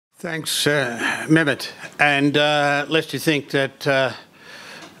Thanks, Mehmet. And lest you think that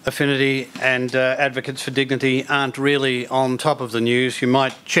Affinity and Advocates for Dignity aren't really on top of the news, you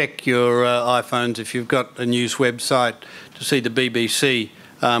might check your iPhones if you've got a news website to see the BBC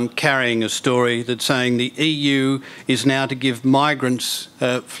carrying a story that's saying the EU is now to give migrants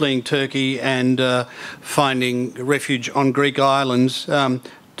fleeing Turkey and finding refuge on Greek islands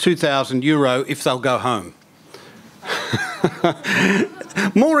 €2,000 if they'll go home.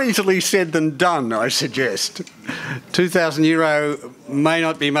 More easily said than done, I suggest. €2,000 may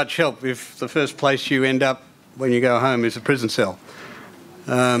not be much help if the first place you end up when you go home is a prison cell.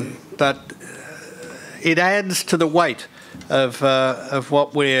 But it adds to the weight of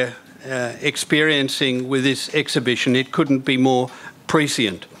what we're experiencing with this exhibition. It couldn't be more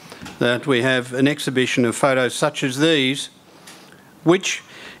prescient that we have an exhibition of photos such as these, which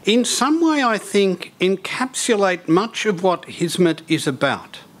in some way, I think, encapsulate much of what Hizmet is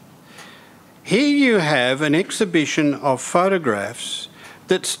about. Here you have an exhibition of photographs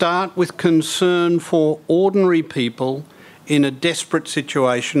that start with concern for ordinary people in a desperate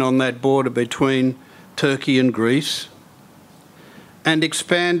situation on that border between Turkey and Greece, and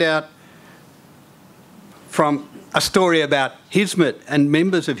expand out from a story about Hizmet and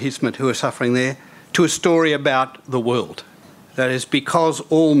members of Hizmet who are suffering there to a story about the world. That is, because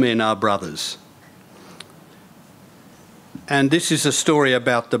all men are brothers. And this is a story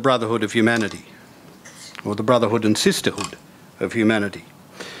about the brotherhood of humanity, or the brotherhood and sisterhood of humanity.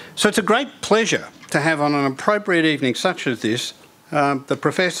 So it's a great pleasure to have on an appropriate evening such as this, the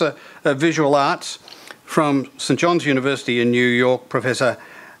Professor of Visual Arts from St John's University in New York, Professor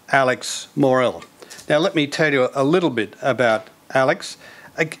Alex Morel. Now let me tell you a little bit about Alex.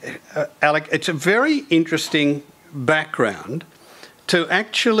 Alex, it's a very interesting background to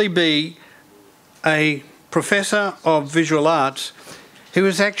actually be a professor of visual arts who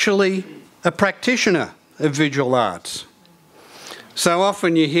is actually a practitioner of visual arts. So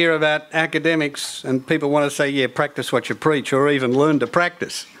often you hear about academics and people want to say, yeah, practice what you preach, or even learn to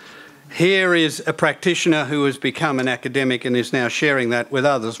practice. Here is a practitioner who has become an academic and is now sharing that with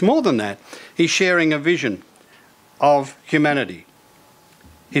others. More than that, he's sharing a vision of humanity.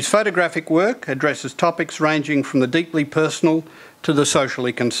 His photographic work addresses topics ranging from the deeply personal to the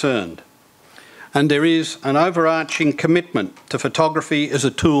socially concerned. And there is an overarching commitment to photography as a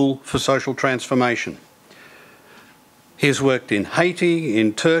tool for social transformation. He has worked in Haiti,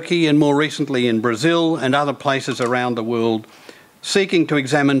 in Turkey, and more recently in Brazil and other places around the world, seeking to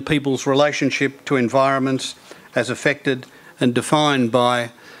examine people's relationship to environments as affected and defined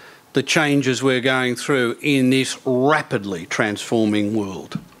by the changes we're going through in this rapidly transforming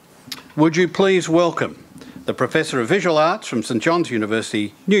world. Would you please welcome the Professor of Visual Arts from St John's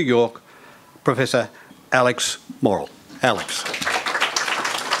University, New York, Professor Alex Morel. Alex.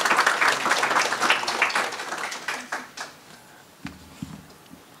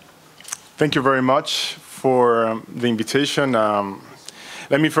 Thank you very much for the invitation.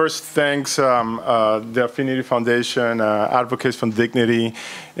 Let me first thank the Affinity Foundation, Advocates for Dignity,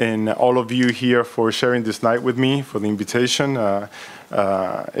 and all of you here for sharing this night with me, for the invitation.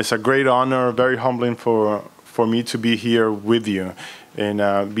 It's a great honor, very humbling for me to be here with you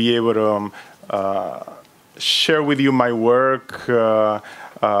and be able to share with you my work.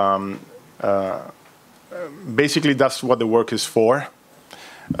 Basically, that's what the work is for.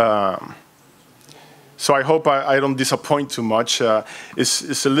 So I hope I don't disappoint too much.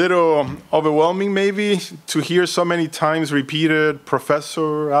 It's a little overwhelming, maybe, to hear so many times repeated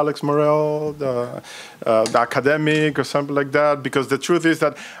Professor Alex Morel, the academic, or something like that, because the truth is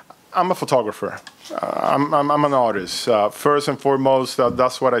that I'm a photographer. I'm an artist. First and foremost,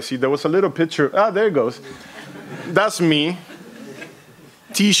 that's what I see. There was a little picture. Ah, there it goes. That's me.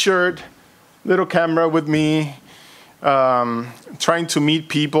 T-shirt, little camera with me, trying to meet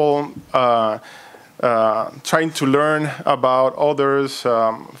people, trying to learn about others,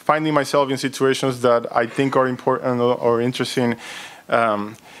 finding myself in situations that I think are important or interesting.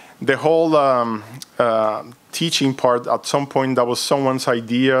 The whole teaching part, at some point, that was someone's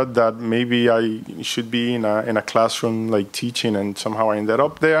idea that maybe I should be in a classroom like teaching, and somehow I ended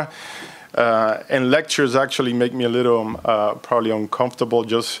up there. And lectures actually make me a little probably uncomfortable,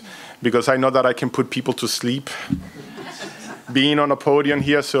 just because I know that I can put people to sleep being on a podium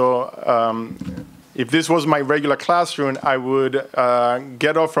here. So if this was my regular classroom, I would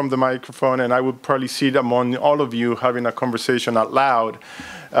get off from the microphone and I would probably sit among all of you having a conversation out loud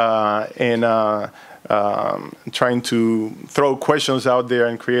and trying to throw questions out there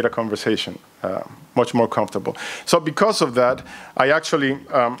and create a conversation, much more comfortable. So because of that, I actually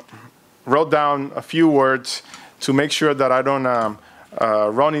wrote down a few words to make sure that I don't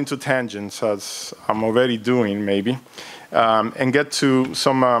run into tangents, as I'm already doing, maybe, and get to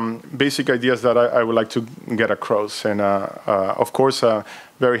some basic ideas that I would like to get across. And of course,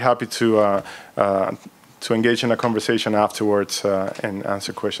 very happy to engage in a conversation afterwards and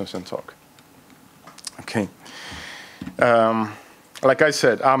answer questions and talk. Okay. Like I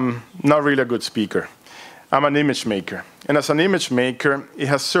said, I'm not really a good speaker. I'm an image maker. And as an image maker, it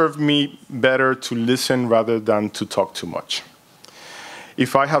has served me better to listen rather than to talk too much.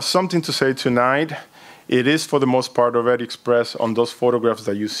 If I have something to say tonight, it is for the most part already expressed on those photographs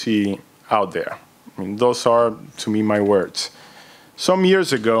that you see out there. I mean, those are, to me, my words. Some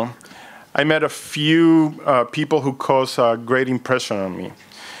years ago, I met a few people who caused a great impression on me,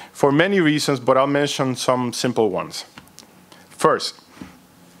 for many reasons, but I'll mention some simple ones. First,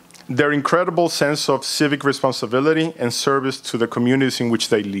 their incredible sense of civic responsibility and service to the communities in which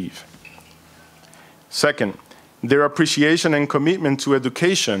they live. Second, their appreciation and commitment to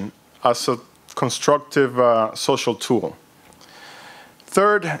education as a constructive social tool.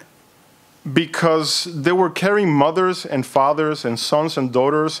 Third, because they were caring mothers and fathers and sons and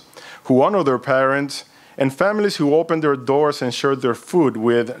daughters who honor their parents, and families who opened their doors and shared their food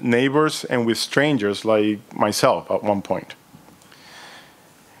with neighbors and with strangers like myself at one point.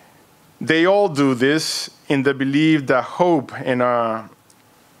 They all do this in the belief that hope in our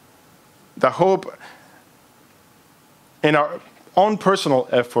own personal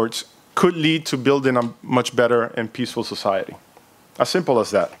efforts could lead to building a much better and peaceful society. As simple as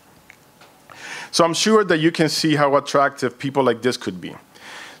that. So I'm sure that you can see how attractive people like this could be.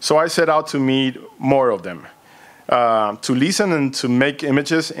 So I set out to meet more of them, to listen and to make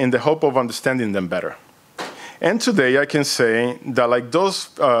images in the hope of understanding them better. And today I can say that like those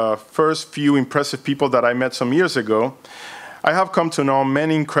first few impressive people that I met some years ago, I have come to know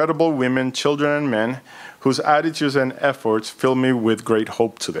many incredible women, children, and men whose attitudes and efforts fill me with great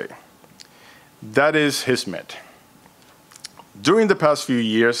hope today. That is HISMET. During the past few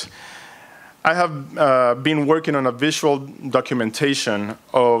years, I have been working on a visual documentation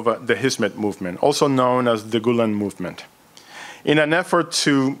of the HISMET movement, also known as the Gulen movement, in an effort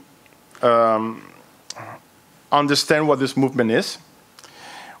to understand what this movement is,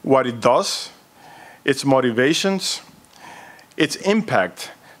 what it does, its motivations, its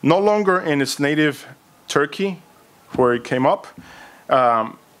impact, no longer in its native Turkey, where it came up,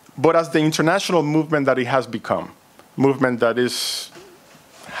 but as the international movement that it has become, movement that has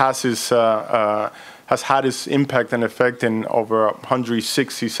had its impact and effect in over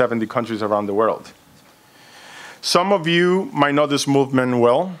 160, 70 countries around the world. Some of you might know this movement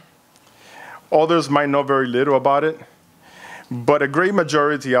well. Others might know very little about it. But a great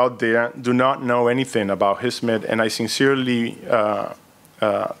majority out there do not know anything about HISMET, and I sincerely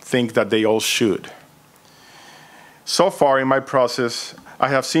think that they all should. So far in my process, I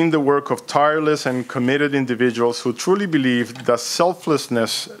have seen the work of tireless and committed individuals who truly believe that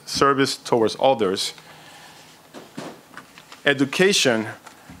selflessness, service towards others, education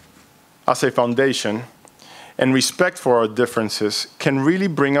as a foundation, and respect for our differences can really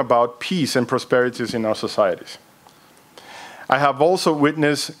bring about peace and prosperities in our societies. I have also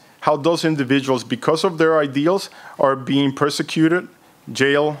witnessed how those individuals, because of their ideals, are being persecuted,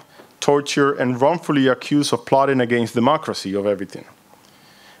 jailed, tortured, and wrongfully accused of plotting against democracy of everything.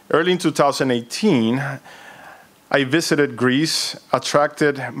 Early in 2018, I visited Greece,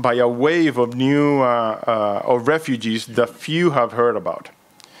 attracted by a wave of new refugees that few have heard about.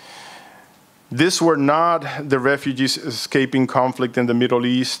 These were not the refugees escaping conflict in the Middle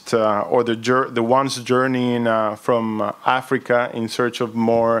East or the ones journeying from Africa in search of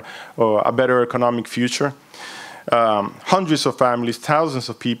a better economic future. Hundreds of families, thousands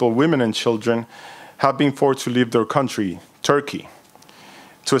of people, women and children, have been forced to leave their country, Turkey,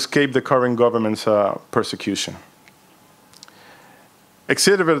 to escape the current government's persecution.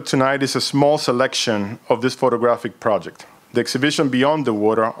 Exhibited tonight is a small selection of this photographic project. The exhibition Beyond the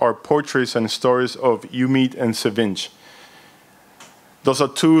Water are portraits and stories of Ümit and Sevinç. Those are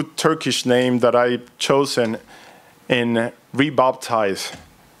two Turkish names that I've chosen and rebaptize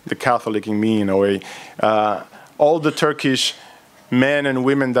the Catholic in me in a way. All the Turkish men and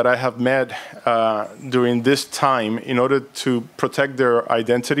women that I have met during this time in order to protect their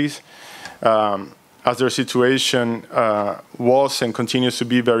identities, as their situation was and continues to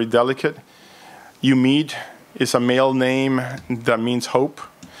be very delicate. Ümit is a male name that means hope.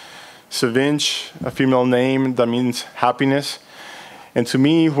 Sevinç, a female name that means happiness. And to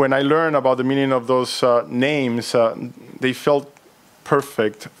me, when I learned about the meaning of those names, they felt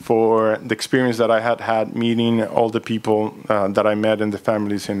perfect for the experience that I had had meeting all the people that I met and the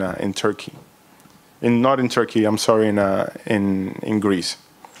families in Turkey. not in Turkey, I'm sorry, in Greece.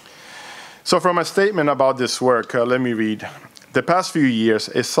 So from a statement about this work, let me read. The past few years,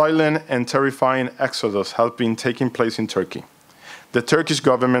 a silent and terrifying exodus has been taking place in Turkey. The Turkish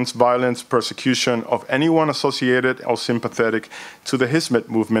government's violent persecution of anyone associated or sympathetic to the Hizmet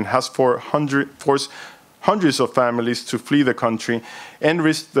movement has forced hundreds of families to flee the country and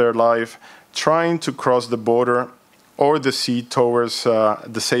risk their life trying to cross the border or the sea towards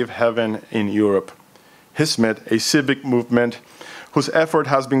the safe haven in Europe. Hizmet, a civic movement whose effort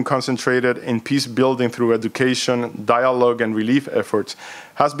has been concentrated in peace building through education, dialogue, and relief efforts,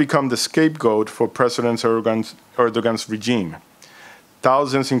 has become the scapegoat for President Erdogan's regime.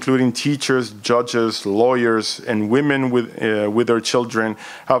 Thousands, including teachers, judges, lawyers, and women with their children,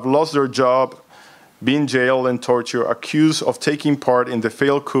 have lost their job, been jailed and tortured, accused of taking part in the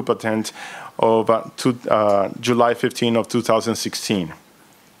failed coup attempt of July 15 of 2016.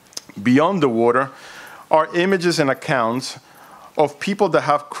 Beyond the water are images and accounts of people that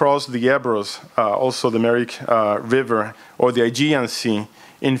have crossed the Ebros, also the Merrick River, or the Aegean Sea,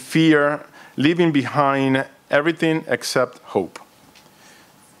 in fear, leaving behind everything except hope.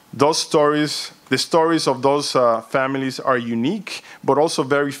 Those stories, the stories of those families are unique, but also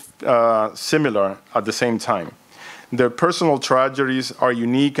very similar at the same time. Their personal tragedies are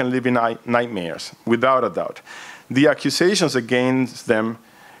unique and living nightmares, without a doubt. The accusations against them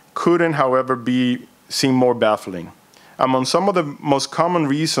couldn't, however, be seen more baffling. Among some of the most common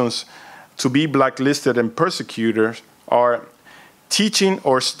reasons to be blacklisted and persecuted are teaching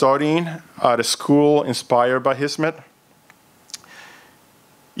or studying at a school inspired by Hizmet,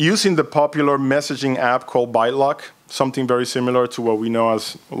 using the popular messaging app called ByteLock, something very similar to what we know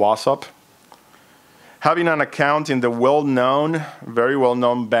as WhatsApp, having an account in the well-known, very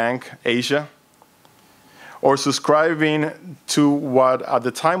well-known bank Asia, or subscribing to what at the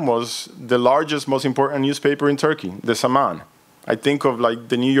time was the largest, most important newspaper in Turkey, the Zaman. I think of like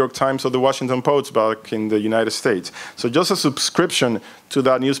the New York Times or the Washington Post back in the United States. So just a subscription to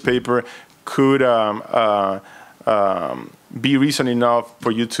that newspaper could be reason enough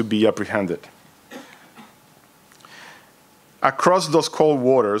for you to be apprehended. Across those cold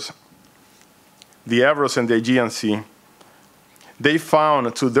waters, the Evros and the Aegean Sea, they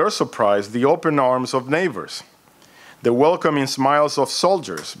found, to their surprise, the open arms of neighbors, the welcoming smiles of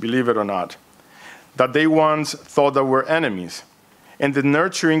soldiers, believe it or not, that they once thought that were enemies, and the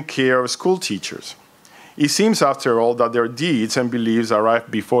nurturing care of school teachers. It seems, after all, that their deeds and beliefs arrived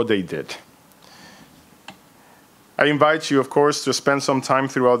before they did. I invite you, of course, to spend some time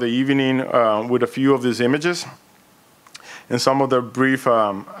throughout the evening with a few of these images and some of the brief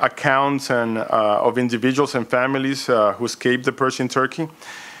accounts of individuals and families who escaped the Persian Turkey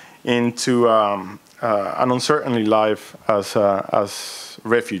into an uncertain life as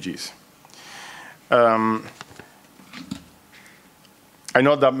refugees. I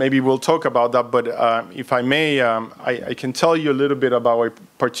know that maybe we'll talk about that, but if I may, I can tell you a little bit about a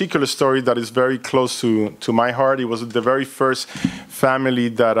particular story that is very close to my heart. It was the very first family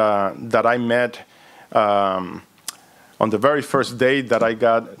that I met on the very first day that I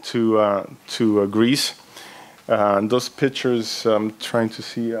got to Greece. And those pictures, I'm trying to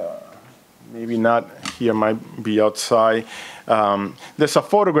see, maybe not here, might be outside. There's a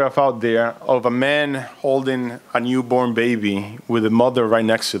photograph out there of a man holding a newborn baby with a mother right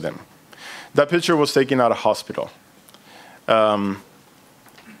next to them. That picture was taken at a hospital.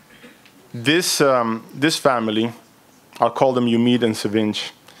 This family, I'll call them Umid and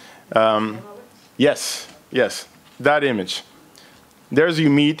Sevinch. Yes, that image. There's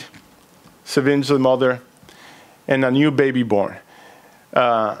Umid, Sevinch, the mother, and a new baby born.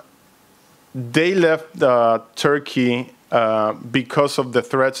 They left Turkey because of the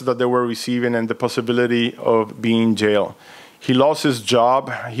threats that they were receiving and the possibility of being jailed. He lost his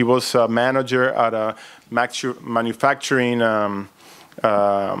job. He was a manager at a manufacturing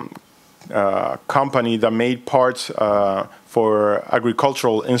company that made parts for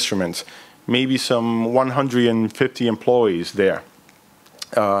agricultural instruments, maybe some 150 employees there.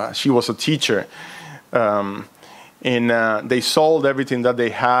 She was a teacher. And they sold everything that they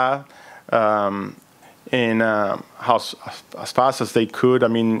had. As fast as they could. I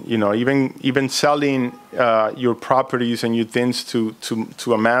mean, you know, even selling your properties and your things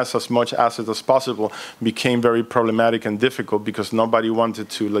to amass as much assets as possible became very problematic and difficult because nobody wanted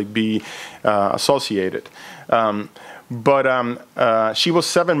to like be associated. But she was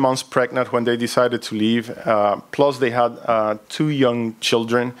 7 months pregnant when they decided to leave. Plus, they had 2 young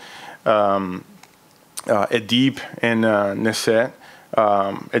children, Edip and Neset.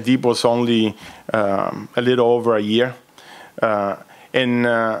 Edip was only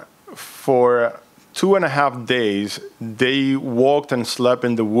to 2.5 days, they walked and slept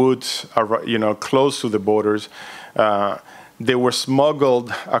in the woods, close to the borders. They were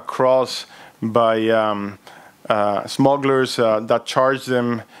smuggled across by smugglers that charged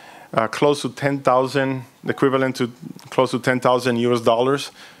them close to 10,000, equivalent to close to 10,000 US dollars,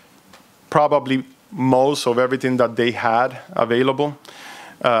 probably most of everything that they had available.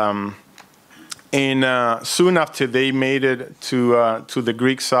 And soon after they made it to the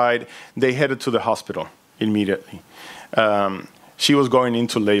Greek side, they headed to the hospital immediately. She was going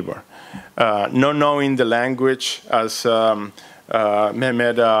into labor. Not knowing the language, as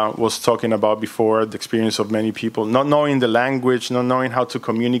Mehmet was talking about before, the experience of many people, not knowing the language, not knowing how to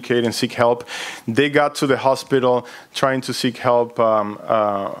communicate and seek help, they got to the hospital trying to seek help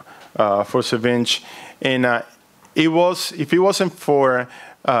for Sevinch. And if it wasn't for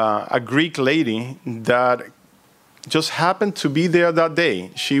a Greek lady that just happened to be there that day.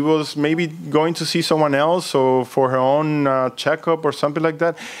 She was maybe going to see someone else or for her own checkup or something like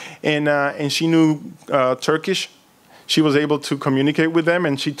that. And she knew Turkish. She was able to communicate with them,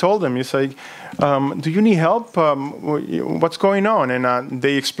 and she told them, it's like, do you need help? What's going on? And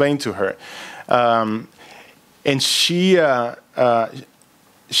they explained to her. And she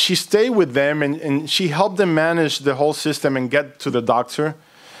stayed with them, and she helped them manage the whole system and get to the doctor.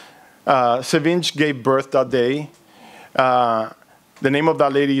 Sevinch gave birth that day. The name of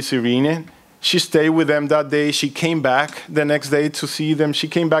that lady is Irene. She stayed with them that day. She came back the next day to see them. She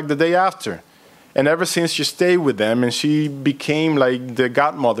came back the day after. And ever since, she stayed with them, and she became like the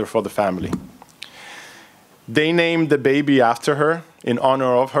godmother for the family. They named the baby after her, in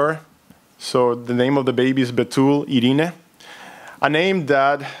honor of her. So the name of the baby is Betul Irine, a name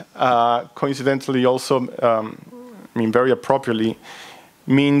that coincidentally also, very appropriately,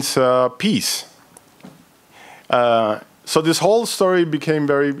 means peace. So this whole story became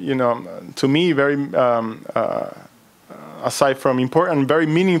very, to me, very, aside from important, very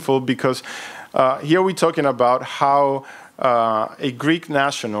meaningful, because here we're talking about how a Greek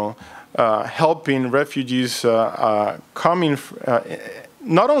national helping refugees coming,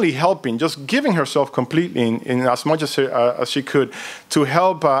 not only helping, just giving herself completely in as much as she could to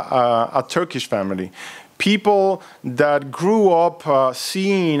help a Turkish family. People that grew up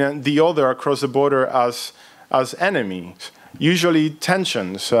seeing the other across the border as enemies, usually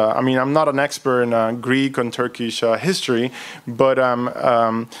tensions. I'm not an expert in Greek and Turkish history, but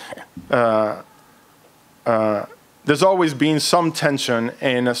there's always been some tension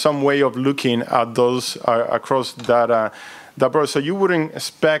and some way of looking at those across that border. So you wouldn't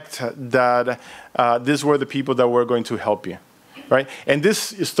expect that these were the people that were going to help you, right? And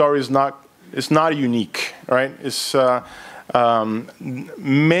this story is not unique, right? It's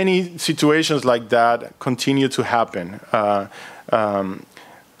many situations like that continue to happen.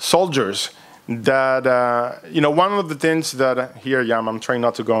 Soldiers that, one of the things that, here, I'm trying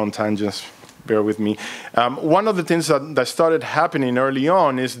not to go on tangents, bear with me. One of the things that started happening early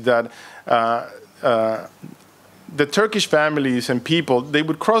on is that the Turkish families and people, they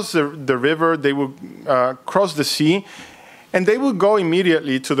would cross the river, they would cross the sea, and they would go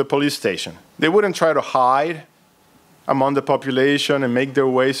immediately to the police station. They wouldn't try to hide among the population and make their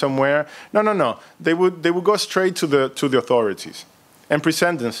way somewhere. No. They would go straight to the authorities and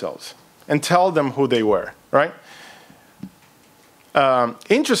present themselves and tell them who they were, right?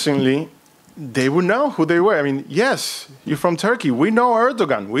 Interestingly, they would know who they were. Yes, you're from Turkey. We know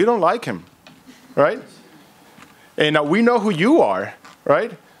Erdogan. We don't like him, right? And we know who you are,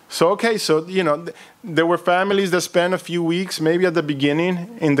 right? So, okay, so, there were families that spent a few weeks, maybe at the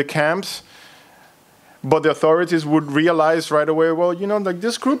beginning, in the camps. But the authorities would realize right away, well,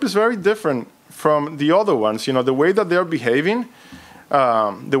 this group is very different from the other ones. The way that they're behaving,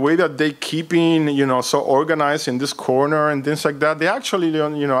 the way that they keeping, so organized in this corner and things like that, they actually,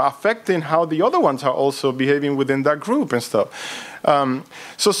 affecting how the other ones are also behaving within that group and stuff.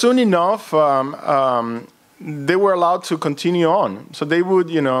 So soon enough, they were allowed to continue on. So they would,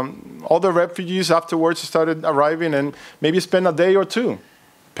 all the refugees afterwards started arriving and maybe spend a day or two.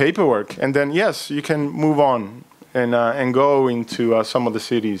 Paperwork, and then yes, you can move on and go into some of the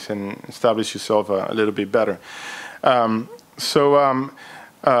cities and establish yourself a little bit better. It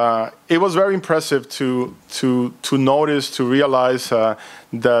was very impressive to notice, to realize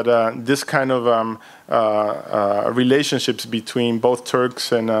that this kind of relationships between both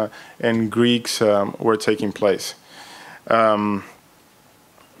Turks and Greeks were taking place.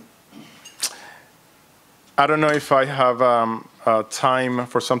 I don't know if I have time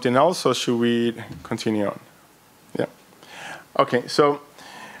for something else, or should we continue on? Yeah. Okay, so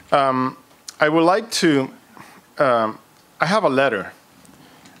I would like to, I have a letter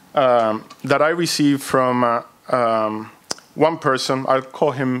that I received from one person. I'll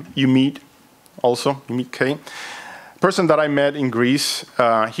call him Umit also, Umit K. Person that I met in Greece.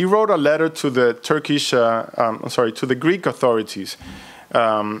 He wrote a letter to the to the Greek authorities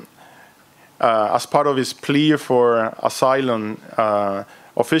as part of his plea for asylum,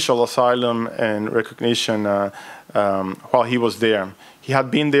 official asylum and recognition while he was there. He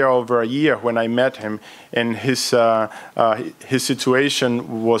had been there over a year when I met him, and his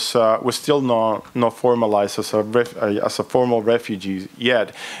situation was still not formalized as a formal refugee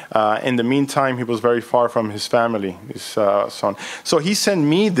yet. In the meantime, he was very far from his family, his son. So he sent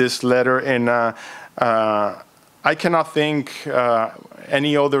me this letter, and I cannot think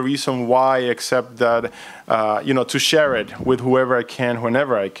any other reason why except that, to share it with whoever I can,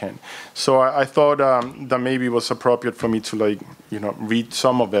 whenever I can. So I thought that maybe it was appropriate for me to, read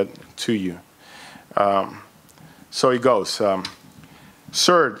some of it to you. So it goes.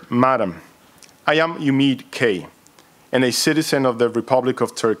 Sir, Madam, I am Umit K, and a citizen of the Republic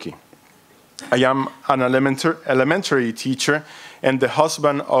of Turkey. I am an elementary teacher and the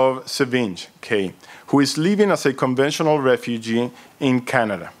husband of Sevinç K, who is living as a conventional refugee in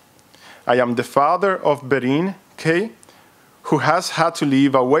Canada. I am the father of Berin K, who has had to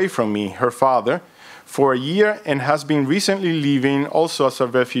live away from me, her father, for a year and has been recently living also as a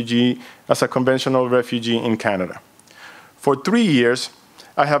refugee, as a conventional refugee in Canada. For 3 years,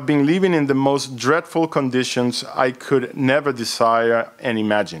 I have been living in the most dreadful conditions I could never desire and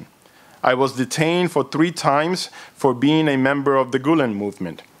imagine. I was detained for 3 times for being a member of the Gulen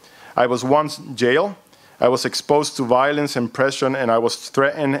movement. I was once jailed, I was exposed to violence and pressure, and I was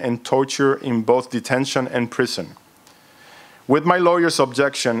threatened and tortured in both detention and prison. With my lawyer's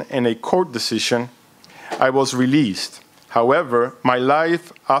objection and a court decision, I was released. However, my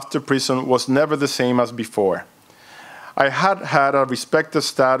life after prison was never the same as before. I had a respected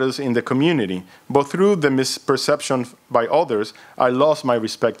status in the community, but through the misperception by others, I lost my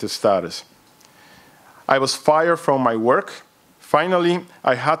respected status. I was fired from my work. Finally,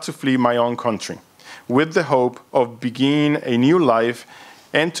 I had to flee my own country, with the hope of beginning a new life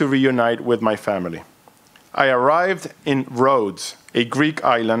and to reunite with my family. I arrived in Rhodes, a Greek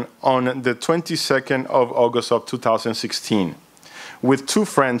island, on the 22nd of August of 2016, with 2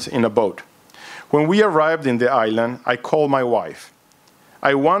 friends in a boat. When we arrived in the island, I called my wife.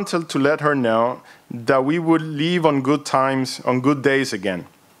 I wanted to let her know that we would live on good times, on good days again.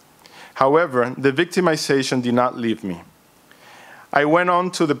 However, the victimization did not leave me. I went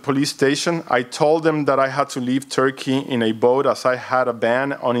on to the police station. I told them that I had to leave Turkey in a boat as I had a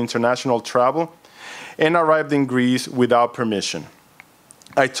ban on international travel, and arrived in Greece without permission.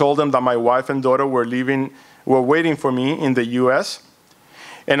 I told them that my wife and daughter were waiting for me in the US,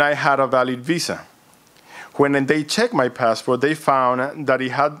 and I had a valid visa. When they checked my passport, they found that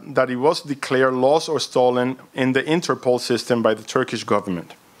it was declared lost or stolen in the Interpol system by the Turkish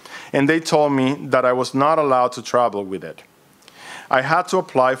government. And they told me that I was not allowed to travel with it. I had to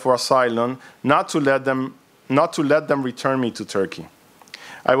apply for asylum, not to let them return me to Turkey.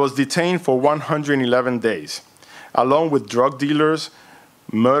 I was detained for 111 days, along with drug dealers,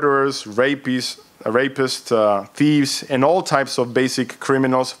 murderers, rapists, thieves, and all types of basic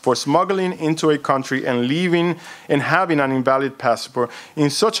criminals for smuggling into a country and leaving and having an invalid passport in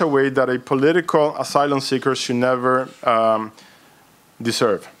such a way that a political asylum seeker should never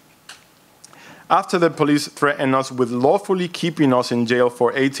deserve. After the police threatened us with lawfully keeping us in jail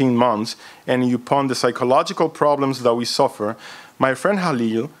for 18 months, and upon the psychological problems that we suffer, my friend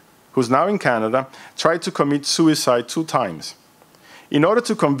Halil, who's now in Canada, tried to commit suicide 2 times. In order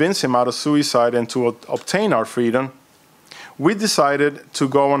to convince him out of suicide and to obtain our freedom, we decided to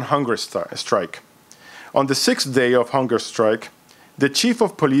go on hunger strike. On the 6th day of hunger strike, the chief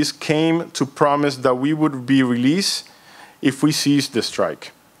of police came to promise that we would be released if we ceased the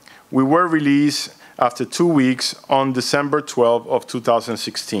strike. We were released after 2 weeks on December 12 of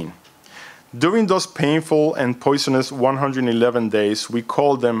 2016. During those painful and poisonous 111 days, we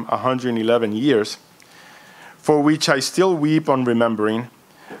called them 111 years, for which I still weep on remembering,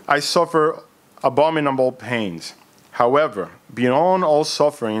 I suffer abominable pains. However, beyond all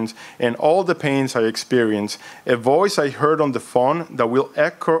sufferings and all the pains I experience, a voice I heard on the phone that will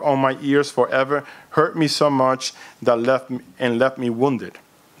echo on my ears forever hurt me so much that left me wounded.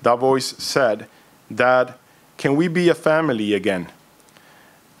 That voice said, "Dad, can we be a family again?"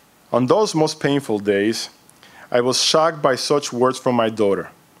 On those most painful days, I was shocked by such words from my daughter.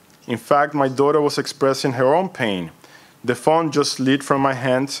 In fact, my daughter was expressing her own pain. The phone just slid from my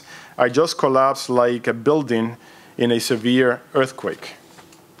hands. I just collapsed like a building in a severe earthquake.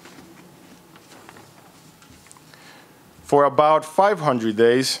 For about 500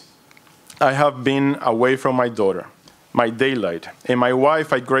 days, I have been away from my daughter, my daylight, and my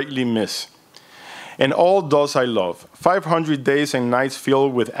wife I greatly miss. And all those I love. 500 days and nights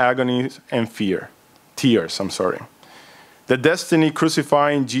filled with agony and fear. Tears, I'm sorry. The destiny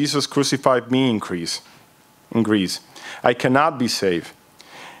crucifying Jesus crucified me in Greece. I cannot be saved.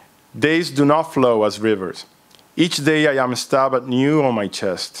 Days do not flow as rivers. Each day I am stabbed anew on my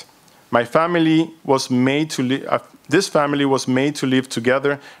chest. My family was made to live. This family was made to live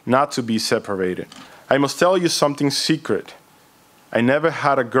together, not to be separated. I must tell you something secret. I never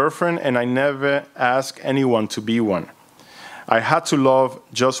had a girlfriend, and I never asked anyone to be one. I had to love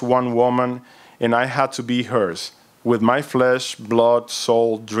just one woman, and I had to be hers, with my flesh, blood,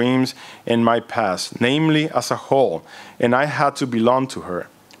 soul, dreams, and my past, namely as a whole, and I had to belong to her.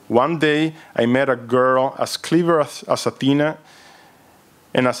 One day, I met a girl as clever as Athena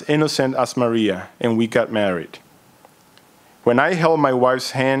and as innocent as Maria, and we got married. When I held my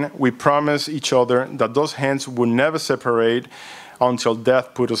wife's hand, we promised each other that those hands would never separate until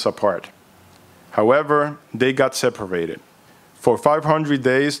death put us apart. However, they got separated. For 500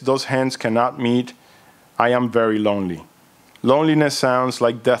 days, those hands cannot meet. I am very lonely. Loneliness sounds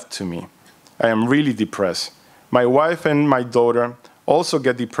like death to me. I am really depressed. My wife and my daughter also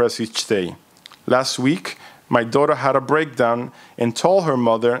get depressed each day. Last week, my daughter had a breakdown and told her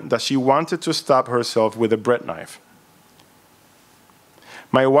mother that she wanted to stab herself with a bread knife.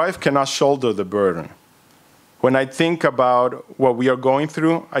 My wife cannot shoulder the burden. When I think about what we are going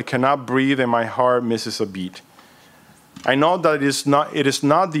through, I cannot breathe and my heart misses a beat. I know that it is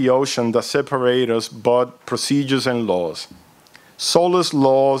not the ocean that separates us, but procedures and laws. Soulless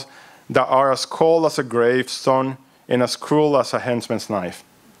laws that are as cold as a gravestone and as cruel as a henchman's knife.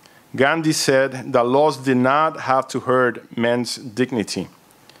 Gandhi said that laws did not have to hurt men's dignity.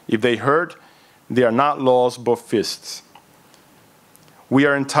 If they hurt, they are not laws but fists. We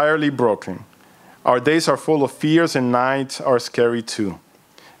are entirely broken. Our days are full of fears and nights are scary too.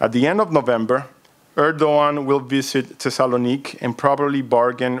 At the end of November, Erdogan will visit Thessaloniki and probably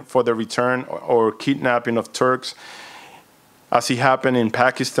bargain for the return or kidnapping of Turks, as it happened in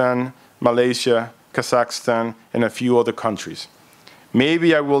Pakistan, Malaysia, Kazakhstan, and a few other countries.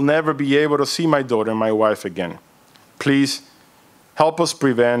 Maybe I will never be able to see my daughter and my wife again. Please help us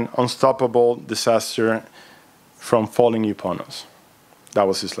prevent unstoppable disaster from falling upon us. That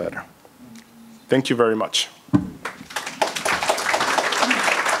was his letter. Thank you very much.